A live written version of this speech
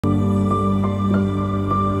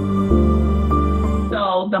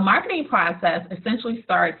the marketing process essentially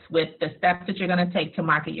starts with the steps that you're going to take to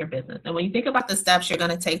market your business. And when you think about the steps you're going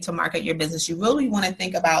to take to market your business, you really want to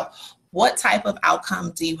think about what type of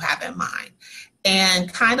outcome do you have in mind?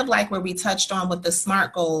 And kind of like where we touched on with the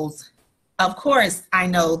SMART goals, of course, I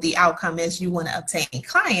know the outcome is you want to obtain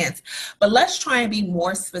clients, but let's try and be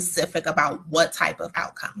more specific about what type of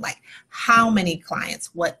outcome, like how many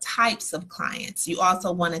clients, what types of clients. You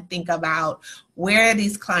also want to think about where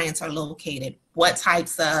these clients are located, what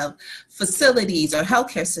types of facilities or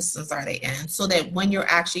healthcare systems are they in, so that when you're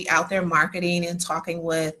actually out there marketing and talking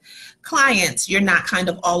with clients, you're not kind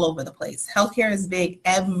of all over the place. Healthcare is big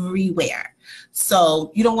everywhere.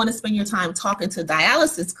 So you don't want to spend your time talking to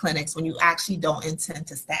dialysis clinics when you actually don't intend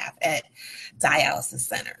to staff at dialysis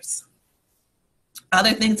centers.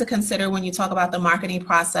 Other things to consider when you talk about the marketing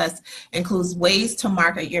process includes ways to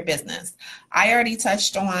market your business. I already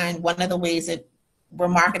touched on one of the ways that we're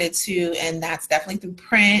marketed to, and that's definitely through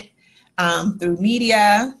print, through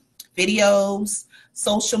media, videos,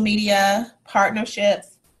 social media, partnerships.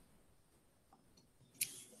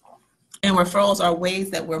 And referrals are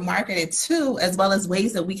ways that we're marketed to, as well as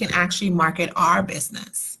ways that we can actually market our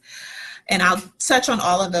business. And I'll touch on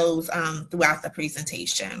all of those throughout the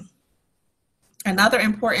presentation. Another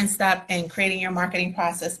important step in creating your marketing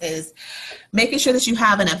process is making sure that you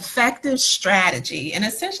have an effective strategy. And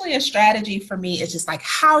essentially a strategy for me is just like,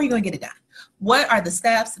 how are you going to get it done? What are the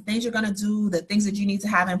steps, the things you're going to do, the things that you need to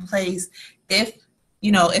have in place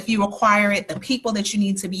if you require it, the people that you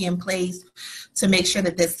need to be in place to make sure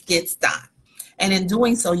that this gets done. And in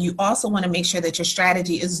doing so, you also want to make sure that your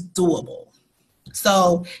strategy is doable.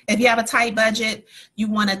 So if you have a tight budget, you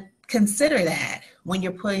want to consider that when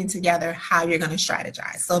you're putting together how you're going to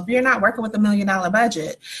strategize. So if you're not working with $1 million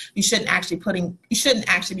budget, you shouldn't actually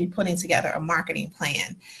be putting together a marketing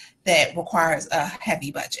plan that requires a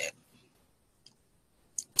heavy budget.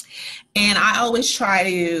 And I always try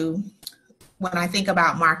to, when I think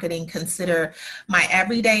about marketing, consider my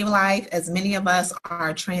everyday life, as many of us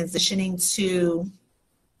are transitioning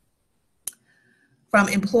from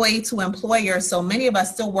employee to employer. So many of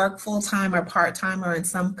us still work full-time or part-time or in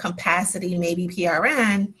some capacity, maybe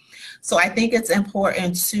PRN. So I think it's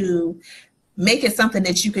important to make it something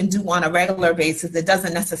that you can do on a regular basis that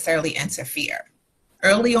doesn't necessarily interfere.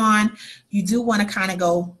 Early on, you do want to kind of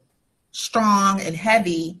go strong and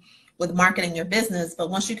heavy with marketing your business, but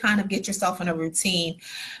once you kind of get yourself in a routine,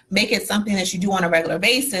 make it something that you do on a regular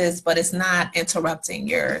basis, but it's not interrupting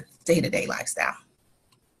your day-to-day lifestyle.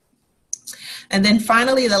 And then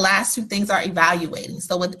finally, the last two things are evaluating.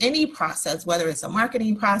 So with any process, whether it's a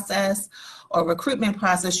marketing process or recruitment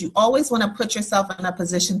process, you always want to put yourself in a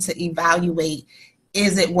position to evaluate,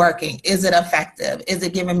 is it working? Is it effective? Is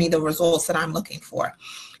it giving me the results that I'm looking for?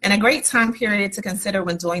 And a great time period to consider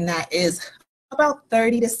when doing that is about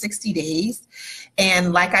 30 to 60 days.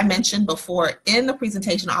 And like I mentioned before in the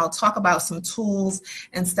presentation, I'll talk about some tools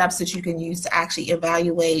and steps that you can use to actually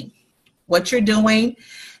evaluate what you're doing,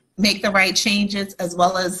 make the right changes, as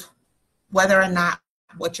well as whether or not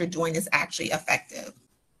what you're doing is actually effective.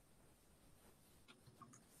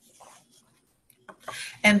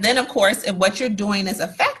 And then, of course, if what you're doing is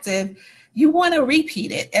effective, you want to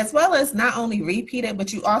repeat it, as well as not only repeat it,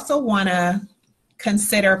 but you also want to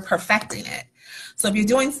consider perfecting it. So if you're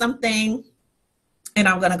doing something, and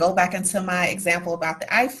I'm going to go back into my example about the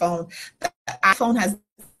iPhone has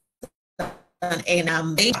done an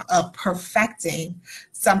amazing job of perfecting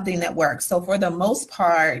something that works. So for the most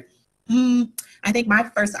part, I think my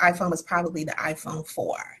first iPhone was probably the iPhone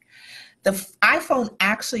 4. The iPhone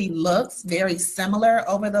actually looks very similar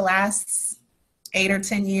over the last 8 or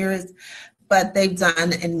 10 years, but they've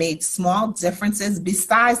done and made small differences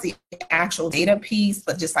besides the actual data piece,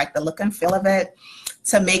 but just like the look and feel of it,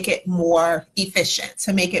 to make it more efficient,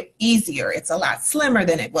 to make it easier. It's a lot slimmer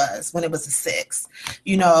than it was when it was a 6.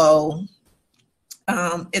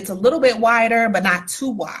 It's a little bit wider, but not too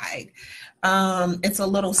wide. It's a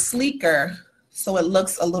little sleeker, so it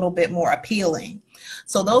looks a little bit more appealing.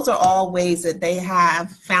 So those are all ways that they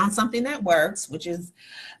have found something that works, which is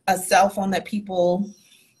a cell phone that people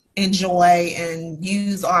enjoy and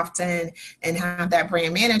use often and have that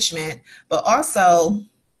brand management, but also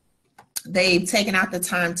they've taken out the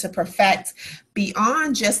time to perfect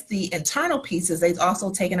beyond just the internal pieces. They've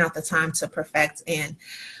also taken out the time to perfect and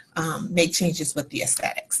make changes with the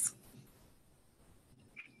aesthetics.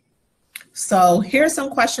 So here's some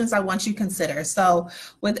questions I want you to consider. So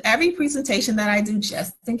with every presentation that I do,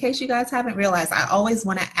 just in case you guys haven't realized, I always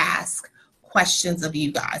want to ask questions of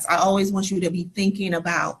you guys. I always want you to be thinking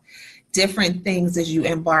about different things as you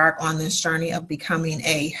embark on this journey of becoming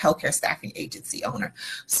a healthcare staffing agency owner,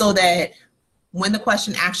 so that when the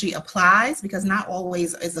question actually applies, because not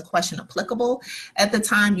always is the question applicable at the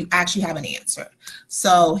time you actually have an answer.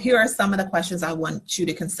 So here are some of the questions I want you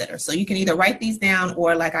to consider. So you can either write these down,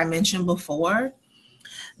 or like I mentioned before,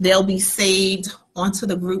 they'll be saved onto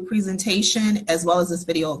the group presentation, as well as this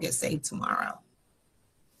video will get saved tomorrow.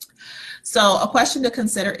 So a question to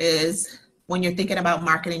consider is, when you're thinking about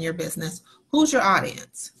marketing your business, who's your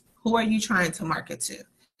audience? Who are you trying to market to?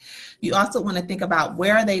 You also want to think about,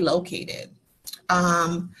 where are they located?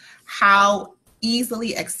 How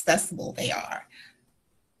easily accessible they are.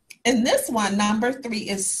 And this one, number 3,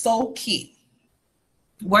 is so key.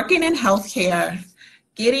 Working in healthcare,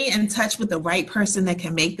 getting in touch with the right person that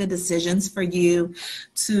can make the decisions for you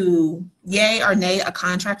to yay or nay a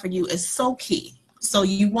contract for you is so key. So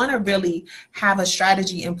you want to really have a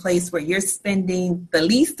strategy in place where you're spending the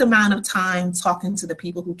least amount of time talking to the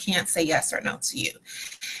people who can't say yes or no to you,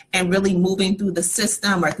 and really moving through the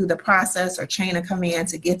system or through the process or chain of command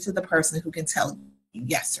to get to the person who can tell you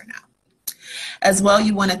yes or no. As well,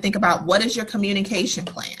 you want to think about, what is your communication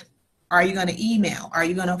plan? Are you going to email? Are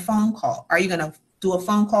you going to phone call? Are you going to do a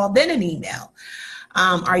phone call, then an email?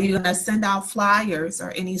 Are you going to send out flyers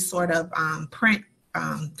or any sort of print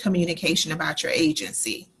communication about your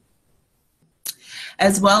agency?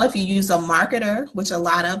 As well, if you use a marketer, which a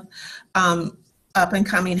lot of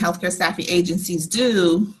up-and-coming healthcare staffing agencies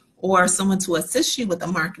do, or someone to assist you with the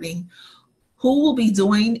marketing, who will be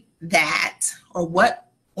doing that, or what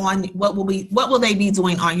will they be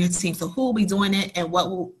doing on your team? So who will be doing it, and what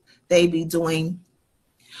will they be doing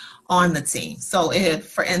on the team? So if,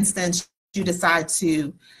 for instance, you decide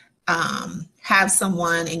to have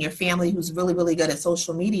someone in your family who's really, really good at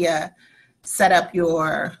social media set up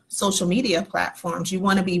your social media platforms, you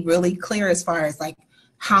want to be really clear as far as like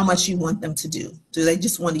how much you want them to do. Do they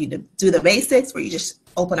just want you to do the basics where you just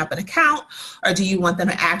open up an account, or do you want them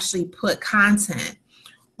to actually put content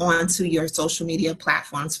onto your social media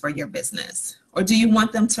platforms for your business? Or do you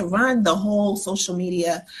want them to run the whole social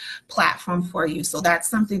media platform for you? So that's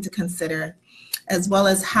something to consider, as well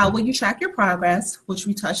as how will you track your progress, which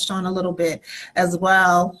we touched on a little bit as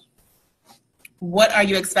well. What are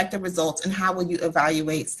your expected results, and how will you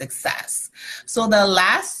evaluate success? So the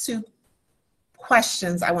last 2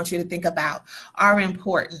 questions I want you to think about are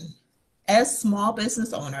important. As small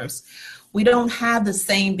business owners, we don't have the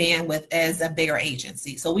same bandwidth as a bigger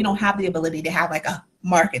agency. So we don't have the ability to have like a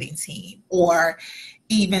marketing team, or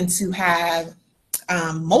even to have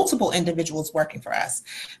multiple individuals working for us.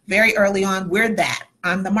 Very early on, we're that.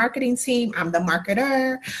 I'm the marketing team, I'm the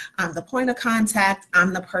marketer, I'm the point of contact,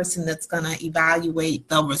 I'm the person that's going to evaluate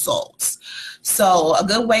the results. So a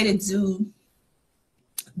good way to do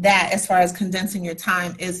that, as far as condensing your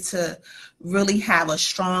time, is to really have a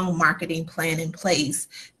strong marketing plan in place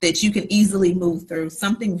that you can easily move through.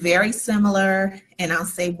 Something very similar, and I'll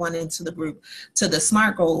save one into the group, to the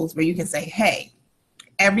SMART goals, where you can say, hey,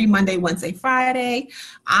 every Monday, Wednesday, Friday,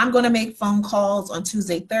 I'm going to make phone calls. On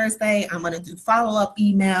Tuesday, Thursday, I'm going to do follow-up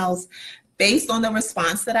emails. Based on the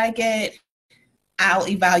response that I get, I'll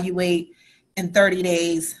evaluate in 30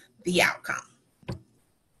 days the outcome.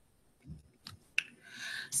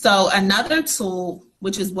 So another tool,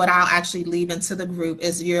 which is what I'll actually leave into the group,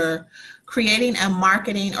 is you're creating a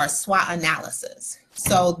marketing or SWOT analysis.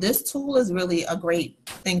 So this tool is really a great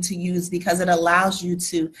thing to use because it allows you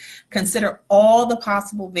to consider all the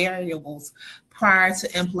possible variables prior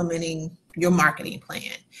to implementing your marketing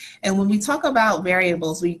plan. And when we talk about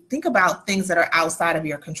variables, we think about things that are outside of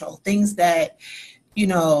your control, things that, you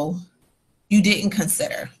know, you didn't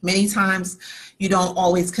consider. Many times you don't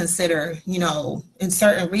always consider, you know, in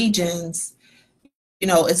certain regions, you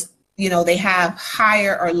know, it's, you know, they have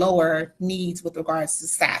higher or lower needs with regards to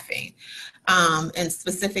staffing. In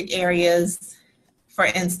specific areas, for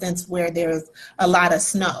instance, where there's a lot of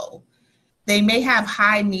snow, they may have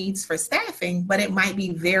high needs for staffing, but it might be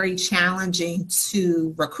very challenging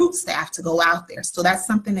to recruit staff to go out there. So that's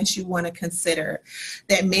something that you want to consider.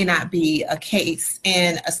 That may not be a case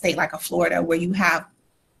in a state like a Florida, where you have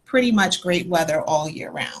pretty much great weather all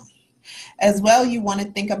year round. As well, you want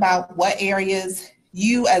to think about what areas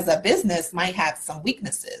you as a business might have some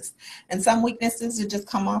weaknesses. And some weaknesses that just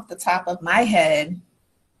come off the top of my head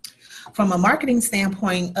from a marketing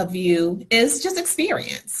standpoint of view is just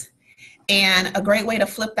experience. And a great way to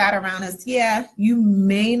flip that around is, yeah, you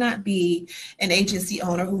may not be an agency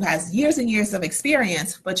owner who has years and years of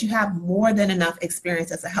experience, but you have more than enough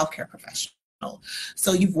experience as a healthcare professional.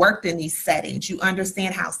 So you've worked in these settings, you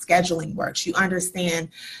understand how scheduling works, you understand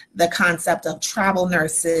the concept of travel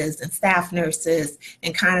nurses and staff nurses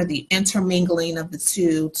and kind of the intermingling of the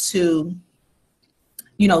two to,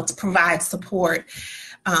 you know, to provide support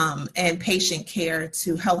and patient care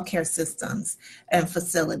to healthcare systems and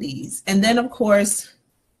facilities. And then, of course,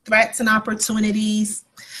 threats and opportunities.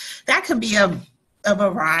 That can be a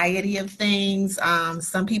variety of things.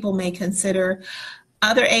 Some people may consider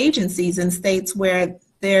other agencies in states where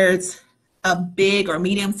there's a big or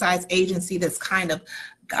medium-sized agency that's kind of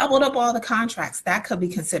gobbled up all the contracts. That could be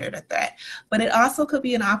considered a threat. But it also could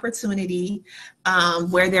be an opportunity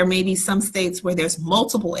where there may be some states where there's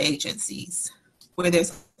multiple agencies, where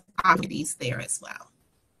there's opportunities there as well.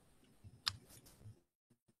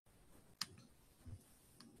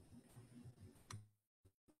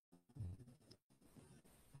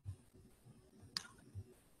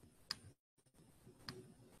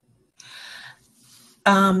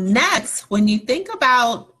 Next, when you think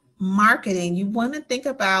about marketing, you want to think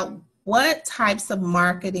about what types of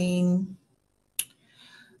marketing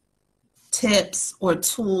tips or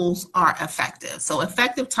tools are effective. So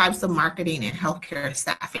effective types of marketing in healthcare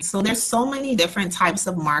staffing. So there's so many different types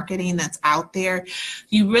of marketing that's out there.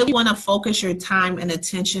 You really want to focus your time and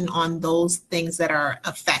attention on those things that are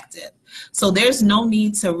effective. So there's no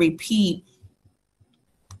need to repeat.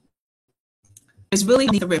 There's really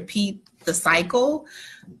no need to repeat the cycle.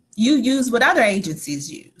 You use what other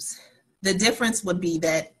agencies use. The difference would be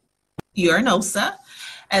that you're an OSA,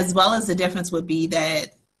 as well as the difference would be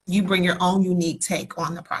that you bring your own unique take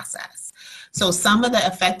on the process. So some of the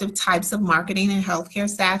effective types of marketing in healthcare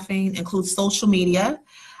staffing include social media.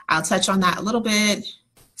 I'll touch on that a little bit.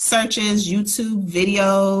 Searches, YouTube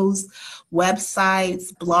videos,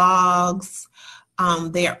 websites, blogs.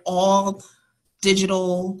 They're all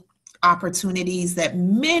digital opportunities that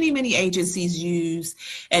many agencies use,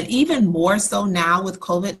 and even more so now with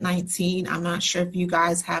COVID-19. I'm not sure if you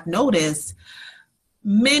guys have noticed,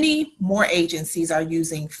 many more agencies are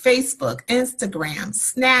using Facebook, Instagram,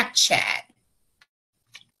 Snapchat,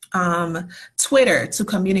 Twitter to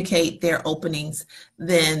communicate their openings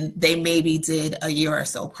than they maybe did a year or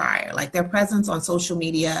so prior. Like, their presence on social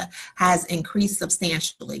media has increased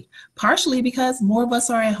substantially, partially because more of us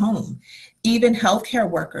are at home. Even healthcare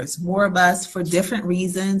workers, more of us for different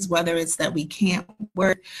reasons, whether it's that we can't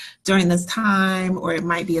work during this time, or it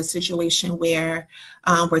might be a situation where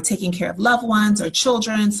we're taking care of loved ones or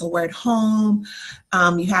children, so we're at home.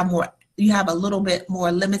 You have a little bit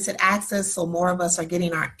more limited access, so more of us are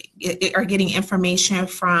getting information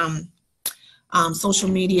from social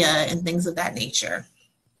media and things of that nature.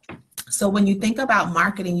 So when you think about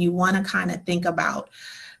marketing, you want to kind of think about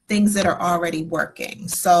things that are already working.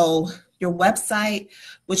 So your website,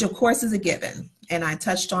 which of course is a given. And I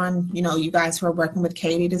touched on, you guys who are working with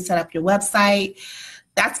Katie to set up your website,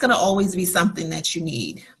 that's going to always be something that you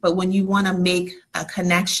need. But when you want to make a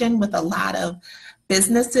connection with a lot of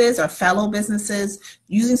businesses or fellow businesses,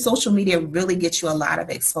 using social media really gets you a lot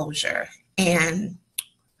of exposure. And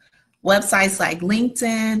websites like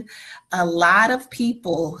LinkedIn, a lot of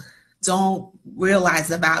people don't realize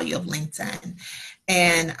the value of LinkedIn.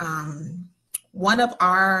 And one of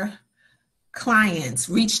our clients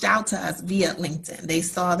reached out to us via LinkedIn. They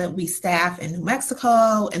saw that we staff in New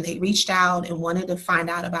Mexico, and they reached out and wanted to find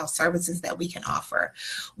out about services that we can offer.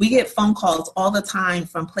 We get phone calls all the time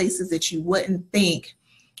from places that you wouldn't think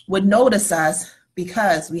would notice us,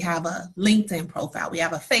 because we have a LinkedIn profile, we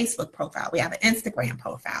have a Facebook profile, we have an Instagram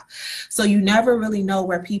profile. So you never really know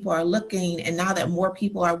where people are looking. And now that more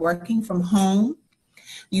people are working from home,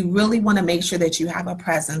 you really want to make sure that you have a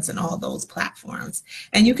presence in all those platforms.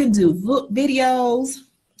 And you can do videos.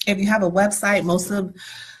 If you have a website,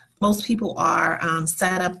 most people are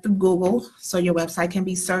set up through Google, so your website can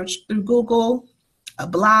be searched through Google. A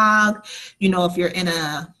blog, if you're in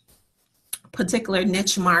a particular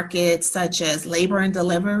niche market, such as labor and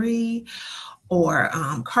delivery, or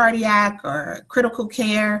cardiac or critical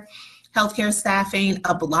care, healthcare staffing,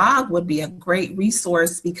 a blog would be a great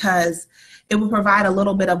resource, because it will provide a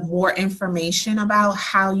little bit of more information about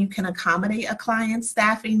how you can accommodate a client's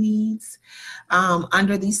staffing needs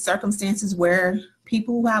under these circumstances where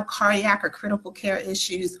people who have cardiac or critical care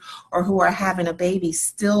issues, or who are having a baby,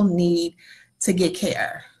 still need to get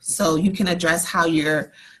care. So you can address how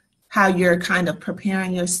you're kind of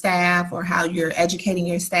preparing your staff, or how you're educating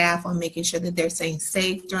your staff on making sure that they're staying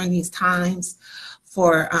safe during these times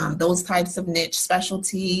for those types of niche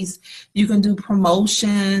specialties. You can do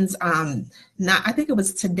promotions. I think it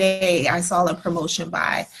was today I saw a promotion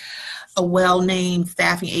by a well-named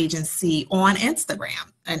staffing agency on Instagram,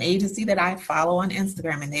 an agency that I follow on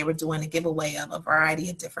Instagram, and they were doing a giveaway of a variety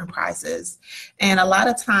of different prizes. And a lot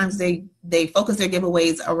of times they focus their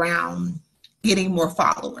giveaways around getting more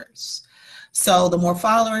followers. So the more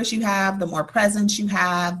followers you have, the more presence you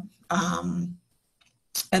have,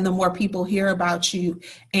 and the more people hear about you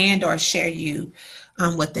and or share you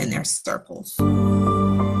within their circles.